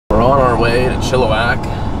Chilliwack,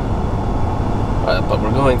 but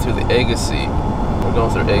we're going through the Agassiz. We're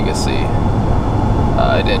going through Agassiz.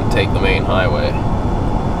 I didn't take the main highway.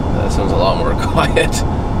 This one's a lot more quiet.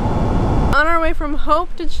 On our way from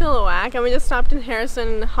Hope to Chilliwack, and we just stopped in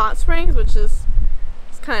Harrison Hot Springs, which is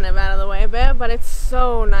kind of out of the way a bit, but it's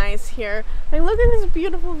so nice here. Like, look at this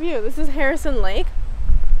beautiful view. This is Harrison Lake,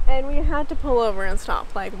 and we had to pull over and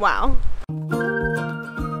stop. Like, wow.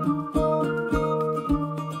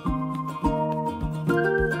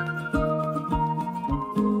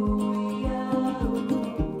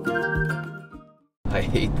 I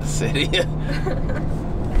hate the city.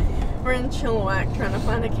 We're in Chilliwack trying to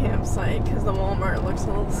find a campsite because the Walmart looks a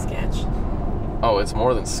little sketch. Oh, it's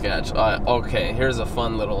more than sketch. Okay, here's a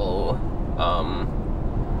fun little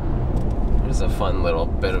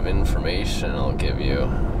bit of information I'll give you.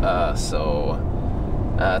 So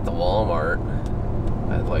at the Walmart,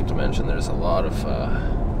 I'd like to mention there's a lot of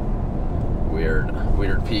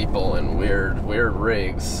weird people and weird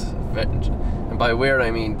rigs. And by weird, I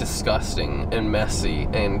mean disgusting and messy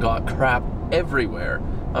and got crap everywhere.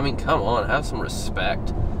 I mean, come on, have some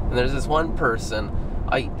respect. And there's this one person,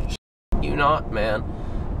 you not, man.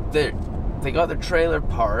 They got their trailer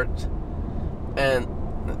parked, and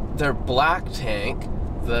their black tank,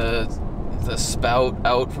 the spout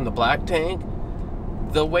out from the black tank,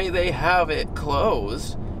 the way they have it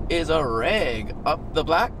closed is a rag up the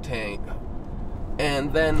black tank,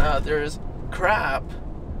 and then there's crap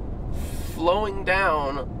flowing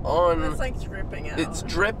down on. It's like dripping out. It's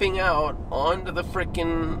dripping out onto the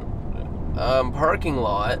frickin' parking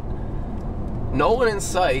lot. No one in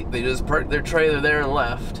sight. They just parked their trailer there and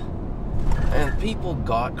left. And people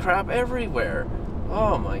got crap everywhere.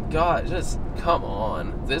 Oh my god, just come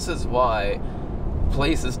on. This is why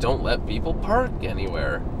places don't let people park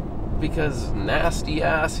anywhere. Because nasty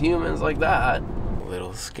ass humans like that. A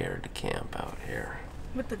little scared to camp out here.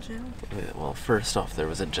 With the jail? Well, first off, there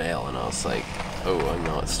was a jail, and I was like, oh, I'm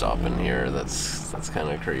not stopping here. That's kind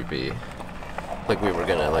of creepy. Like, we were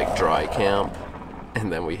gonna, like, dry camp,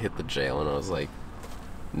 and then we hit the jail, and I was like,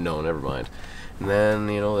 no, never mind. And then,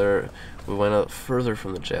 you know, we went out further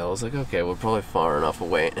from the jail. I was like, okay, we're probably far enough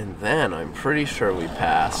away. And then I'm pretty sure we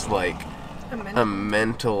passed, like, a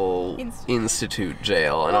mental institute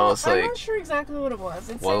jail, and I was like, I'm not sure exactly what it was.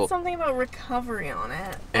 It said something about recovery on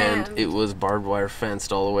it, and it was barbed wire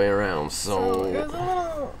fenced all the way around. So it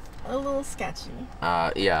was a little sketchy.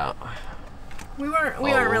 Yeah. We aren't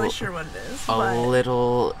really sure what it is. A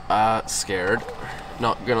little scared.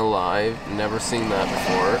 Not gonna lie, never seen that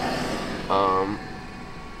before.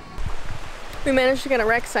 We managed to get a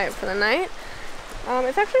rec site for the night.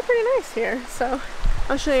 It's actually pretty nice here, so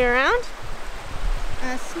I'll show you around.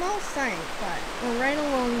 A small site, but we're right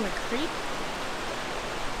along the creek.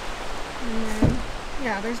 And then,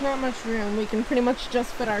 yeah, there's not much room. We can pretty much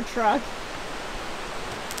just fit our truck.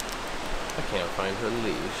 I can't find her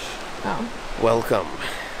leash. Oh. Welcome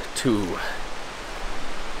to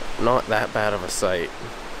not that bad of a site.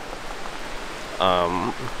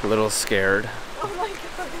 A little scared. Oh my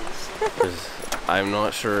gosh. I'm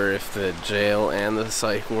not sure if the jail and the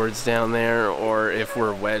psych ward's down there, or if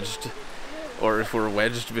we're wedged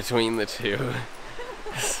between the two.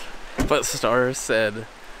 But Star said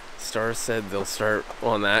they'll start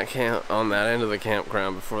on that end of the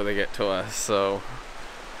campground before they get to us, so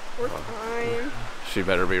we're fine. She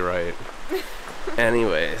better be right.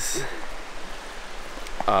 Anyways,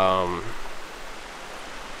 yeah.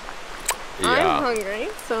 I'm hungry,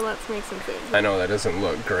 so let's make some food. I know that doesn't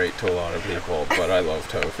look great to a lot of people, but I love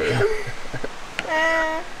tofu.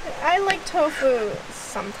 I like tofu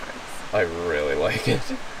sometimes. I really like it.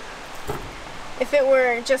 If it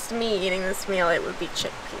were just me eating this meal, it would be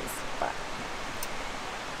chickpeas, but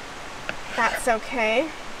that's okay.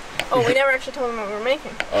 Oh, we never actually told them what we were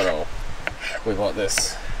making. Oh no. We bought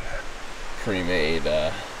this pre-made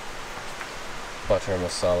butter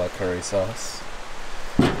masala curry sauce,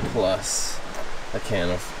 plus a can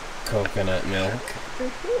of coconut milk,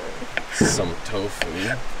 some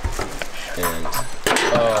tofu, and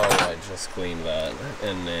oh, I just cleaned that,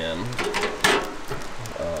 and then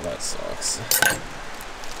oh, that sucks.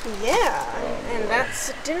 Yeah, and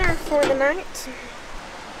that's dinner for the night.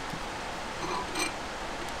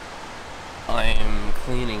 I'm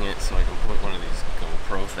cleaning it so I can put one of these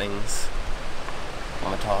GoPro things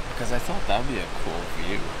on the top, because I thought that'd be a cool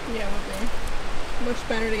view. Yeah, it would be. Much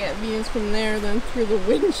better to get views from there than through the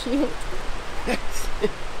windshield.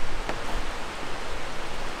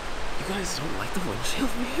 You guys don't like the windshield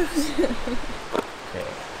views? Okay.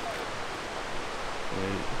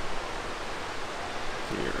 Right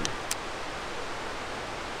here.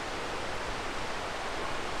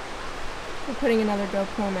 We're putting another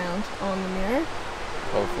GoPro mount on the mirror.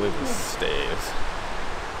 Hopefully this stays.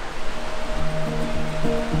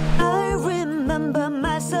 I remember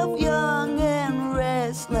myself young and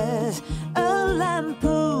restless, a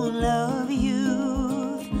lampoon of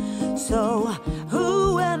youth. So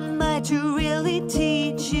who am I to really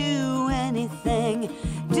teach you anything?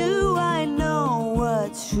 Do I know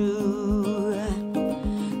what's true?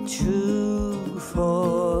 True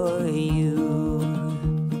for you.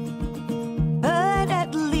 But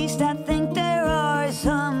at least I think there are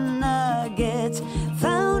some nuggets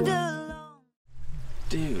found alone.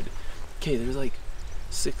 Dude, okay, there's like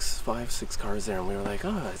 5, 6 cars there, and we were like,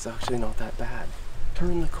 oh, it's actually not that bad.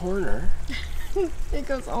 Turn the corner. It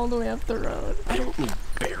goes all the way up the road. I don't need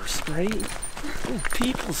bear spray. I need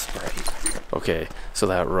people spray. Okay, so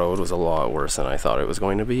that road was a lot worse than I thought it was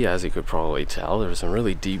going to be. As you could probably tell, there were some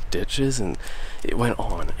really deep ditches, and it went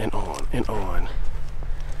on and on and on.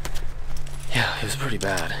 Yeah, it was pretty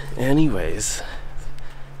bad. Anyways,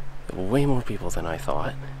 way more people than I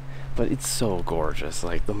thought. But it's so gorgeous.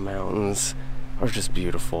 Like, the mountains are just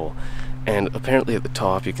beautiful. And apparently at the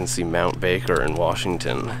top you can see Mount Baker in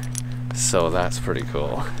Washington. So that's pretty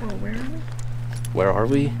cool. Oh, where are we? Where are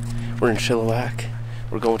we? We're in Chilliwack.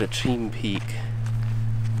 We're going to Cheam Peak.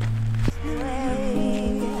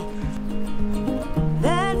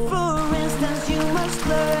 That, for instance, you must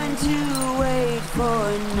learn to wait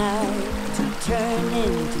for night to turn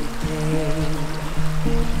into day.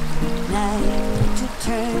 Night to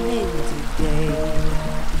turn into day.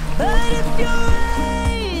 But if your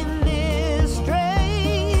aim is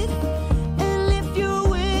straight, and if you're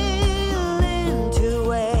willing to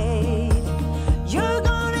wait, you're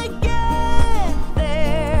gonna get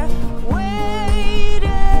there. Wait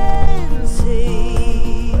and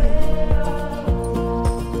see.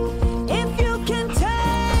 If you can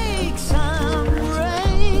take some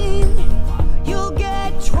rain, you'll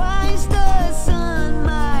get twice the sun,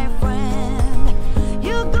 my friend.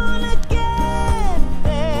 You're gonna get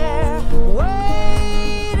there.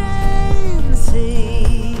 Wait and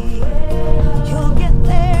see. You'll get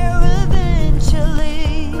there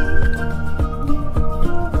eventually.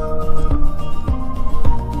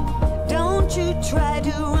 Don't you try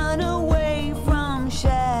to run away from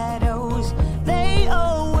shadows. They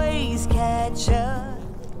always catch up.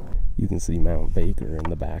 You can see Mount Baker in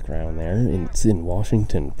the background there. And it's in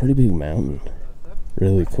Washington. Pretty big mountain.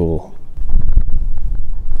 Really cool.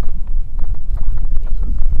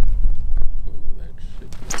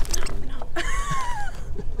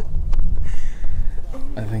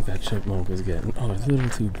 I think that chipmunk was getting a little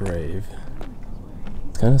too brave.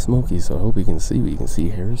 It's kind of smoky, so I hope you can see. We can see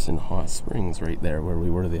Harrison Hot Springs right there where we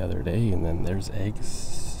were the other day, and then there's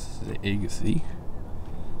Agassiz.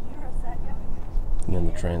 And then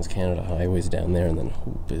the Trans-Canada Highway's down there, and then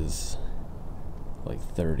Hope is like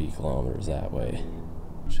 30 kilometers that way.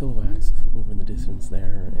 Chilliwack's over in the distance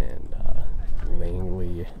there, and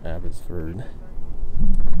Langley, Abbotsford.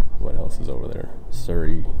 What else is over there?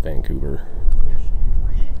 Surrey, Vancouver,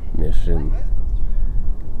 Mission,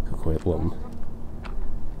 Coquitlam,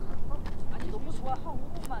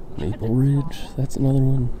 Maple Ridge, that's another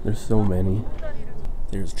one. There's so many.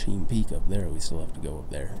 There's Cheam Peak up there. We still have to go up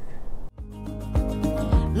there.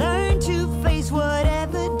 Learn to face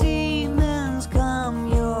whatever demons come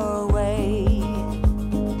your way.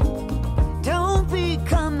 Don't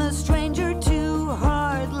become a stranger to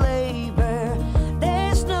hard labor.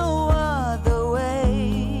 There's no other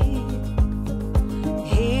way.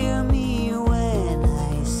 Hear me when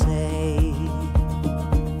I say,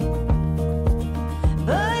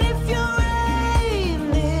 but if your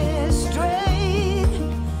aim is straight,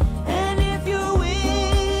 and if you're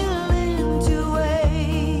willing to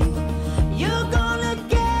wait, you're gonna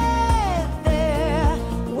get there.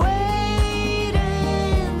 Wait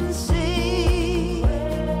and see.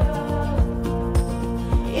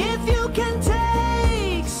 If you can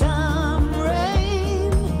take some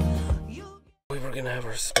rain, We were gonna have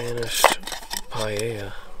our Spanish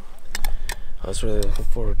paella. I was really looking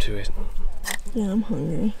forward to it. Yeah, I'm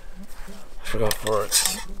hungry. I forgot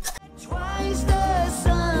forks. twice the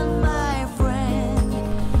sun, my friend.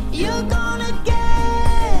 You're gonna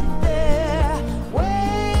get there.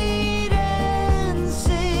 Wait and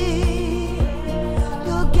see.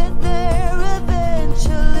 You'll get there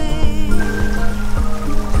eventually.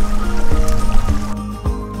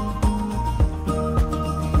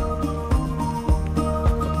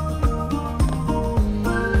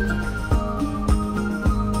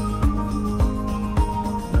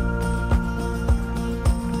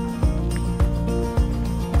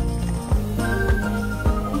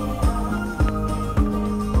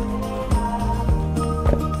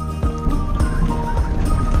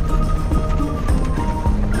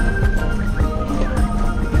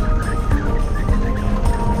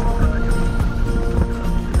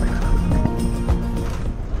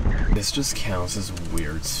 this just counts as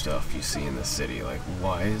weird stuff you see in the city. Like,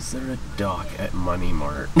 why is there a dock at Money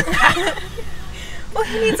Mart? Well,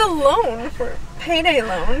 he needs a loan for payday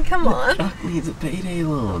loan. Come on. Dock needs a payday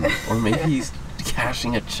loan. Or maybe he's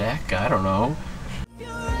cashing a check. I don't know.